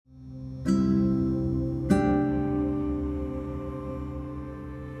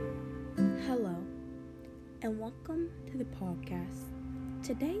and welcome to the podcast.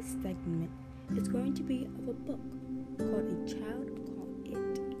 Today's segment is going to be of a book called A Child Called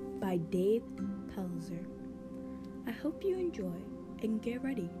It by Dave Pelzer. I hope you enjoy and get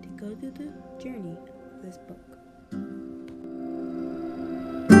ready to go through the journey of this book.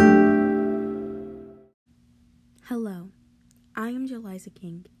 Hello, I am Jeliza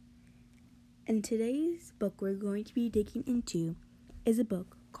King, and today's book we're going to be digging into is a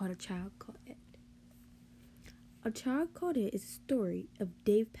book called A Child Called It. A Child Called It is a story of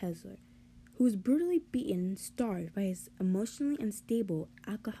Dave Pelzer, who was brutally beaten and starved by his emotionally unstable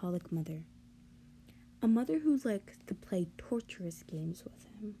alcoholic mother. A mother who likes to play torturous games with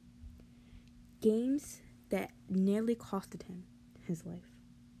him. Games that nearly costed him his life.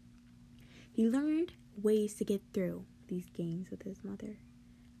 He learned ways to get through these games with his mother,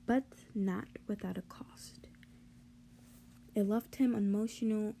 but not without a cost. It left him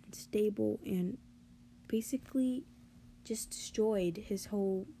emotional, unstable, and basically just destroyed his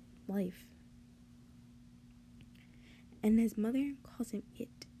whole life. And his mother calls him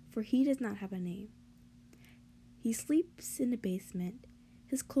It, for he does not have a name. He sleeps in the basement,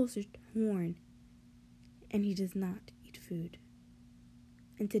 his clothes are torn, and he does not eat food.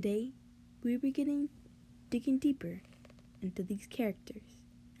 And today, we're beginning digging deeper into these characters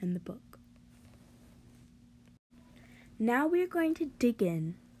in the book. Now we're going to dig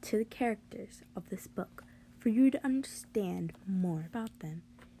in to the characters of this book for you to understand more about them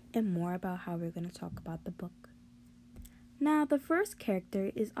and more about how we're going to talk about the book. Now, the first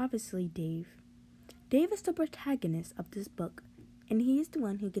character is obviously Dave. Dave is the protagonist of this book, and he is the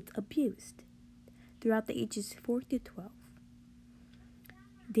one who gets abused throughout the ages 4 to 12.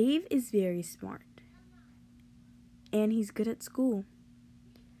 Dave is very smart, and he's good at school.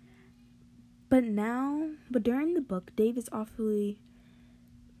 But during the book, Dave is awfully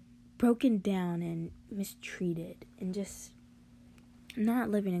broken down and mistreated and just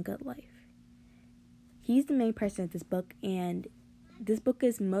not living a good life. He's the main person of this book, and this book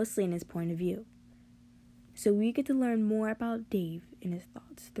is mostly in his point of view. So we get to learn more about Dave and his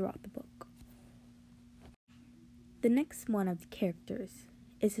thoughts throughout the book. The next one of the characters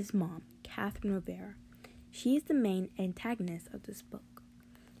is his mom, Catherine Rivera. She is the main antagonist of this book.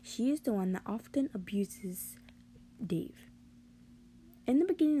 She is the one that often abuses Dave. In the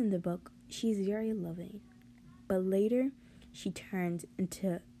beginning of the book, she is very loving, but later she turns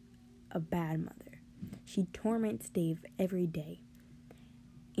into a bad mother. She torments Dave every day,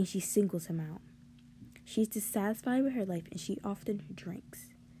 and she singles him out. She's dissatisfied with her life, and she often drinks.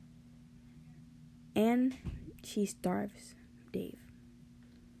 And she starves Dave.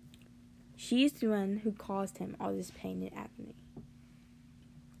 She is the one who caused him all this pain and agony.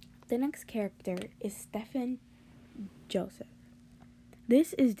 The next character is Stephen Joseph.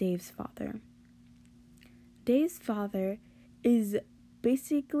 This is Dave's father. Dave's father is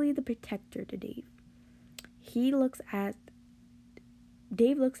basically the protector to Dave. Dave looks at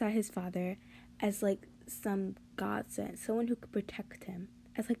his father as like some godsend, someone who could protect him,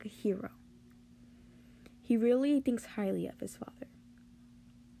 as like a hero. He really thinks highly of his father.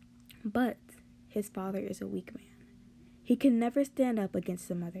 But his father is a weak man. He can never stand up against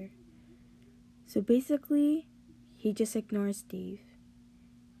the mother. So basically, he just ignores Dave.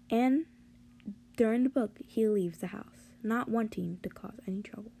 And during the book, he leaves the house, not wanting to cause any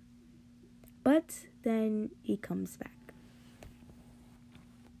trouble. But then he comes back.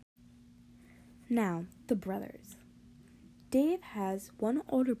 Now, the brothers. Dave has one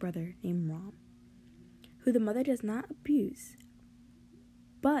older brother named Ron, who the mother does not abuse.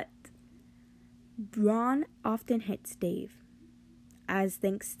 But Ron often hits Dave, as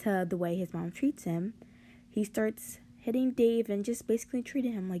thanks to the way his mom treats him, he starts hitting Dave and just basically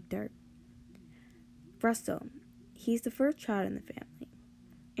treating him like dirt. Russell, he's the first child in the family,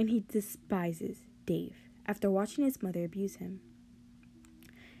 and he despises Dave after watching his mother abuse him.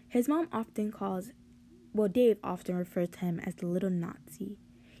 His mom Dave often refers to him as the little Nazi.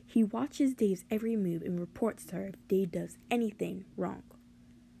 He watches Dave's every move and reports to her if Dave does anything wrong.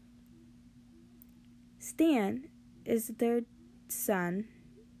 Stan is the third son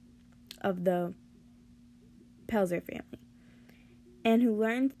of the Pelzer family, and who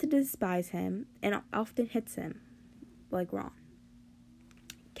learns to despise him and often hits him, like Ron.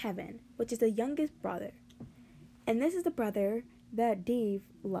 Kevin, which is the youngest brother, and this is the brother that Dave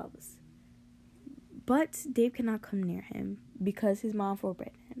loves. But Dave cannot come near him because his mom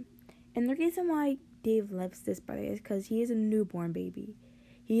forbade him. And the reason why Dave loves this brother is because he is a newborn baby.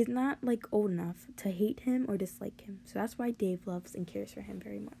 He is not old enough to hate him or dislike him. So that's why Dave loves and cares for him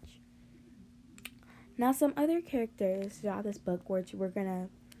very much. Now, some other characters throughout this book which we're going to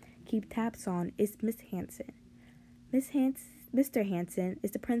keep tabs on is Miss Hanson. Mr. Hanson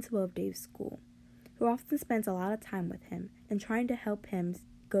is the principal of Dave's school, who often spends a lot of time with him and trying to help him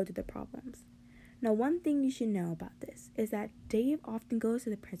go through the problems. Now, one thing you should know about this is that Dave often goes to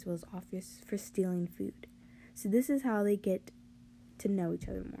the principal's office for stealing food. So this is how they get to know each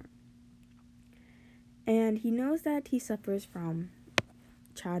other more. And he knows that he suffers from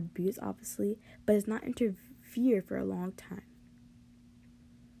child abuse, obviously, but has not interfered for a long time.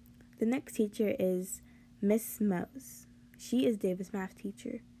 The next teacher is Miss Mose. She is Dave's math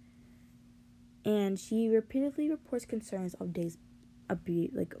teacher. And she repeatedly reports concerns of Dave's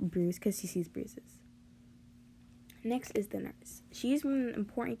bruise because she sees bruises. Next is the nurse. She is one of the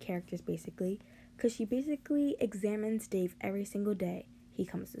important characters basically because she basically examines Dave every single day he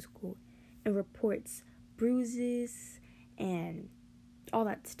comes to school and reports bruises and all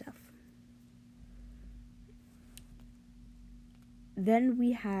that stuff. Then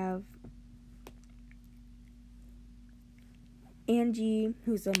we have Angie,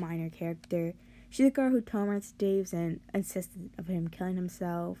 who's a minor character. She's the girl who torments Dave and insisted of him killing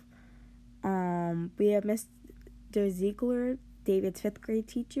himself. We have Mr. Ziegler, David's 5th grade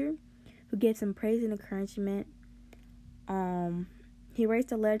teacher, who gives him praise and encouragement. He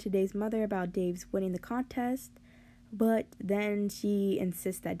writes a letter to Dave's mother about Dave's winning the contest, but then she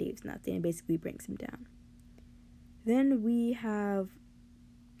insists that Dave's nothing and basically brings him down. Then we have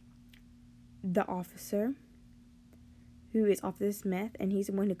the officer, who is Officer Smith, and he's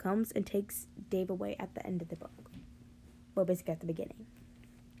the one who comes and takes Dave away at the end of the book. Well, basically at the beginning.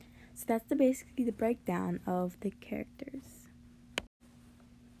 So that's basically the breakdown of the characters.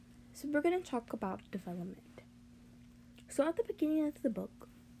 So we're going to talk about development. So at the beginning of the book,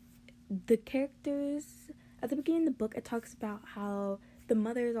 it talks about how the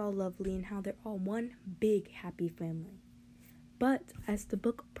mother is all lovely and how they're all one big happy family. But as the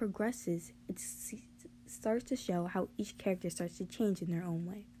book progresses, it starts to show how each character starts to change in their own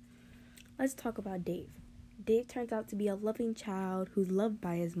way. Let's talk about Dave. Dave turns out to be a loving child who's loved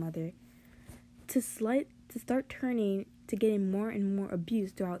by his mother, to start turning to getting more and more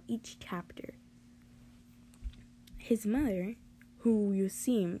abused throughout each chapter. His mother, who you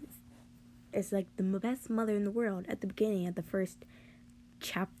see is like the best mother in the world at the beginning of the first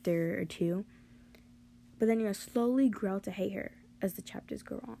chapter or two, but then you'll slowly grow to hate her as the chapters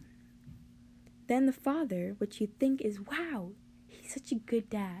go on. Then the father, which you think is, wow, he's such a good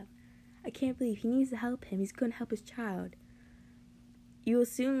dad. I can't believe he needs to help him. He's going to help his child. You will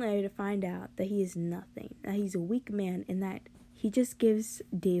soon later find out that he is nothing, that he's a weak man, and that he just gives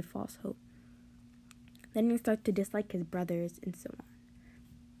Dave false hope. Then you start to dislike his brothers and so on.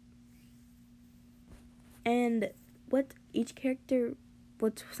 And what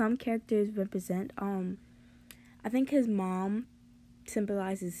some characters represent, I think his mom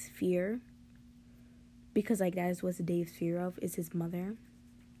symbolizes fear, because that is what Dave's fear of, is his mother.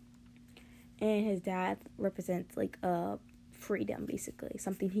 And his dad represents freedom, basically,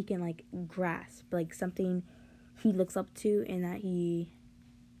 something he can grasp, something he looks up to, and that he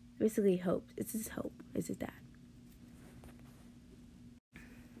basically hopes. It's his hope, is his dad.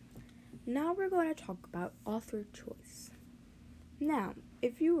 Now we're going to talk about author choice. Now,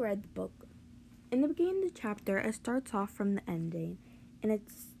 if you read the book, in the beginning of the chapter, it starts off from the ending, and it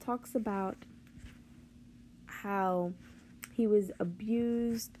talks about how he was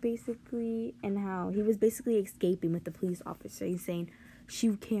abused, basically, and how he was basically escaping with the police officer. He's saying,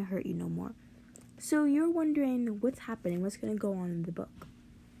 she can't hurt you no more. So you're wondering what's happening, what's going to go on in the book.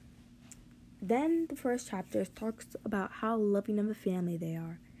 Then the first chapter talks about how loving of a family they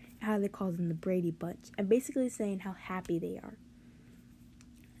are, how they call them the Brady Bunch, and basically saying how happy they are.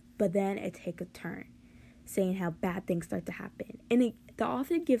 But then it takes a turn, saying how bad things start to happen. And the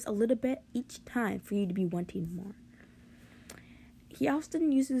author gives a little bit each time for you to be wanting more. He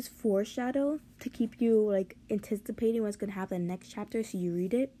often uses foreshadow to keep you anticipating what's going to happen in the next chapter, so you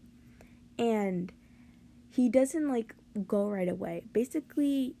read it. And he doesn't go right away.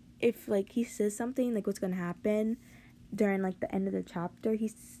 Basically, if he says something what's going to happen during the end of the chapter,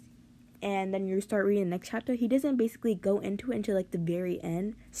 and then you start reading the next chapter, he doesn't basically go into it until the very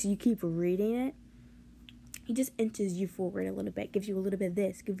end, so you keep reading it. He just inches you forward a little bit, gives you a little bit of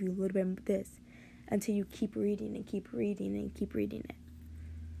this, gives you a little bit of this, until you keep reading and keep reading and keep reading it.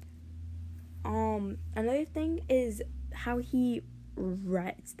 Another thing is how he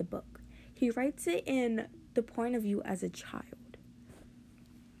writes the book. He writes it in the point of view as a child.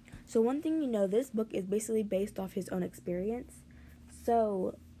 So one thing this book is basically based off his own experience.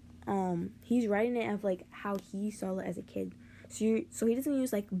 So he's writing it of how he saw it as a kid. So he doesn't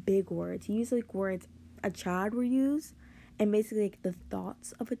use big words. He uses words a child would use, and basically the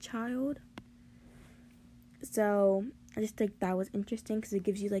thoughts of a child. So I just think that was interesting because it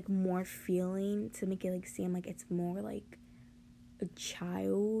gives you like more feeling to make it like seem like it's more like a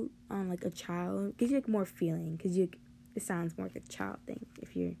child, it gives you like more feeling because it sounds more like a child thing,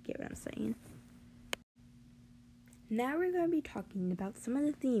 if you get what I'm saying. Now we're going to be talking about some of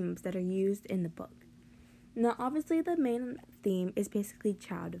the themes that are used in the book. Now, obviously, the main theme is basically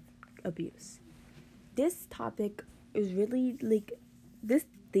child abuse. This topic is really, this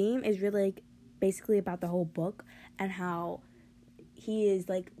theme is really, basically about the whole book and how he is,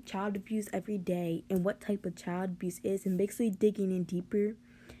 child abuse every day and what type of child abuse is and basically digging in deeper.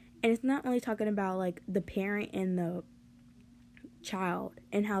 And it's not only talking about, the parent and the child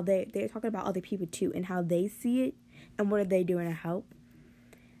and how they're talking about other people, too, and how they see it and what are they doing to help.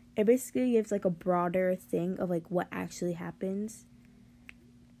 It basically gives, a broader thing of, what actually happens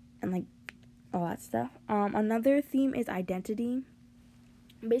and, all that stuff. Another theme is identity.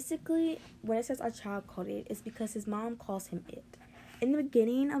 Basically, when it says a child called it, it's because his mom calls him it. In the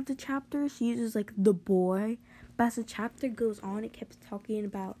beginning of the chapter, she uses, the boy, but as the chapter goes on, it keeps talking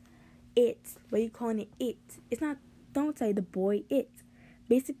about it. Why are you calling it it? It's not, don't say the boy, it.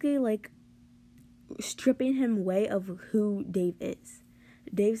 Basically, stripping him away of who Dave is.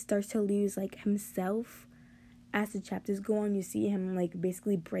 Dave starts to lose, himself. As the chapters go on, you see him,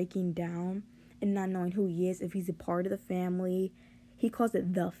 basically breaking down and not knowing who he is, if he's a part of the family. He calls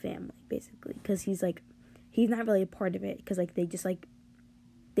it the family, basically, because he's not really a part of it, because, they just,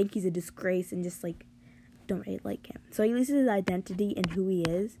 think he's a disgrace and just, don't really like him. So he loses his identity and who he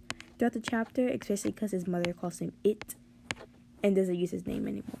is throughout the chapter, especially because his mother calls him it and doesn't use his name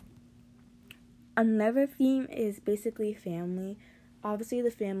anymore. Another theme is basically family. Obviously, the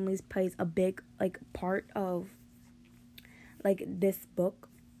families plays a big, part of, this book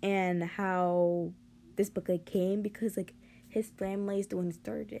and how this book, came because, his family is the one who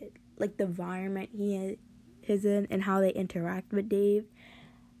started it. The environment he is in and how they interact with Dave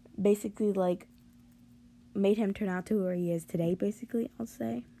basically, made him turn out to where he is today, basically, I'll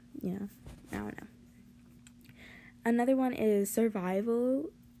say. I don't know. Another one is survival.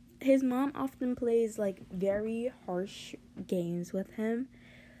 His mom often plays, very harsh games with him.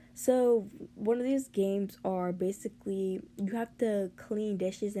 So, one of these games are basically, you have to clean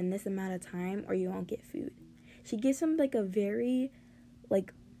dishes in this amount of time or you won't get food. She gives him, a very,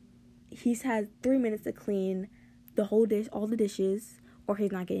 he's had 3 minutes to clean the whole dish, all the dishes, or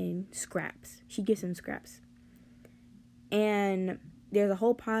he's not getting scraps. She gives him scraps. And there's a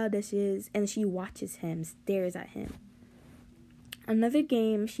whole pile of dishes, and she watches him, stares at him. Another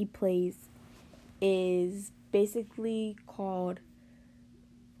game she plays is basically called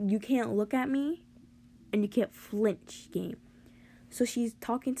You Can't Look at Me and You Can't Flinch game. So she's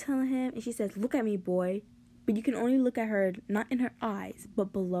talking to him and she says, "Look at me, boy." But you can only look at her, not in her eyes,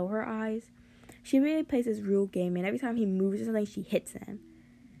 but below her eyes. She really plays this real game, and every time he moves or something, she hits him.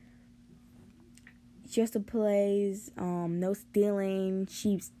 She also plays no stealing.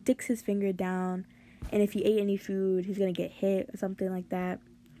 She sticks his finger down, and if he ate any food, he's going to get hit or something like that.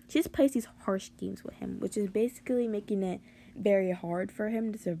 She just plays these harsh games with him, which is basically making it very hard for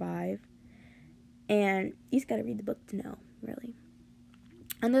him to survive. And you just got to read the book to know, really.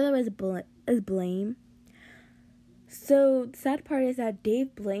 Another is blame. So the sad part is that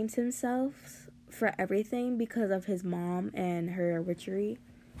Dave blames himself for everything because of his mom and her witchery.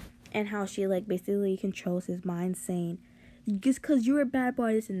 And how she, basically controls his mind, saying, just because you're a bad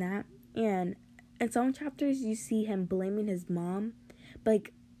boy, this and that. And in some chapters, you see him blaming his mom. But,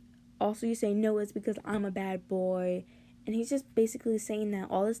 also you say, no, it's because I'm a bad boy. And he's just basically saying that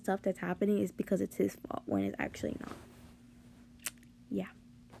all the stuff that's happening is because it's his fault, when it's actually not. Yeah.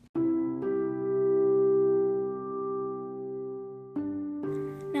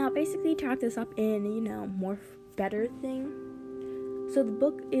 Now, basically, to wrap this up in, more better thing. So the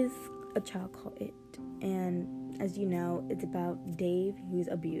book is A Child Called It, and as you know, it's about Dave who's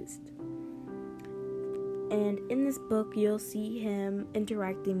abused. And in this book, you'll see him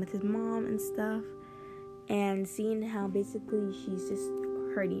interacting with his mom and stuff, and seeing how basically she's just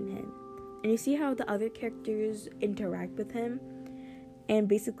hurting him. And you see how the other characters interact with him, and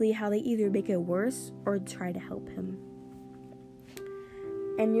basically how they either make it worse or try to help him.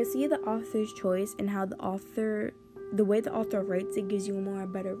 And you'll see the author's choice and how the way the author writes it gives you a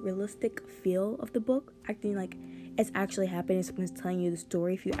better realistic feel of the book, acting like it's actually happening. Someone's telling you the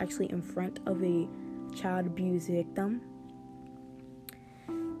story if you're actually in front of a child abuse victim.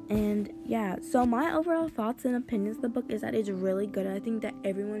 And yeah, so my overall thoughts and opinions of the book is that it's really good. I think that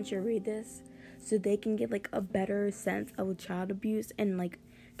everyone should read this so they can get a better sense of child abuse, and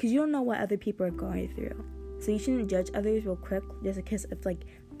because you don't know what other people are going through, so you shouldn't judge others real quick just because if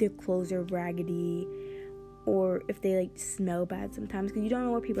their clothes are raggedy or if they like smell bad sometimes, because you don't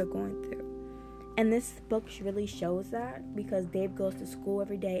know what people are going through. And this book really shows that, because Dave goes to school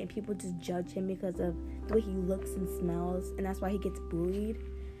every day and people just judge him because of the way he looks and smells, and that's why he gets bullied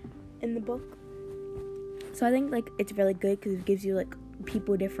in the book. So I think like it's really good because it gives you like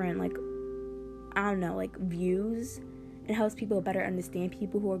people different, like, I don't know, like views, and helps people better understand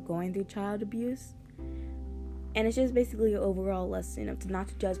people who are going through child abuse. And it's just basically an overall lesson of not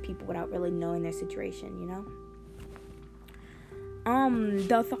to judge people without really knowing their situation, you know?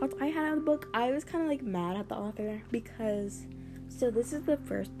 The thoughts I had on the book, I was kind of like mad at the author, because, so this is the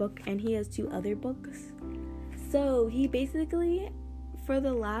first book and he has 2 other books. So he basically, for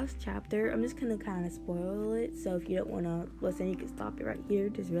the last chapter, I'm just gonna kind of spoil it, so if you don't want to listen, you can stop it right here.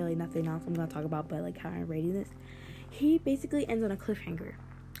 There's really nothing else I'm gonna talk about but like how I'm rating this. He basically ends on a cliffhanger,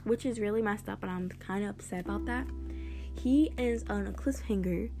 which is really messed up, and I'm kind of upset about that. He ends on a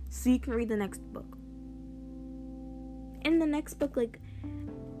cliffhanger so you can read the next book. In the next book, like,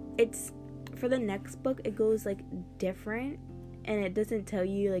 it's, for the next book, it goes, like, different, and it doesn't tell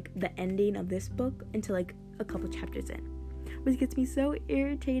you, like, the ending of this book until, like, a couple chapters in, which gets me so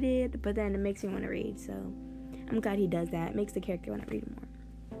irritated, but then it makes me want to read, so I'm glad he does that. It makes the character want to read more.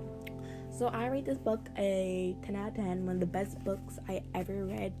 So I rate this book a 10 out of 10, one of the best books I ever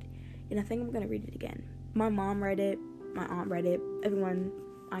read, and I think I'm going to read it again. My mom read it, my aunt read it, everyone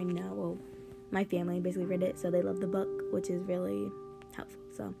I know, well, my family basically read it, so they love the book, which is really helpful.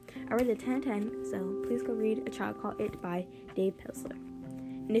 So I read it 10 out of 10, so please go read A Child Called It by Dave Pilsler.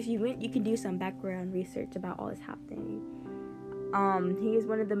 And if you want, you can do some background research about all this happening. He is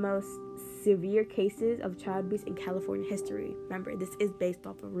one of the most severe cases of child abuse in California history. Remember, this is based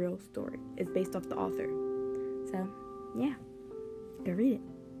off a real story. It's based off the author. So, yeah, go read it.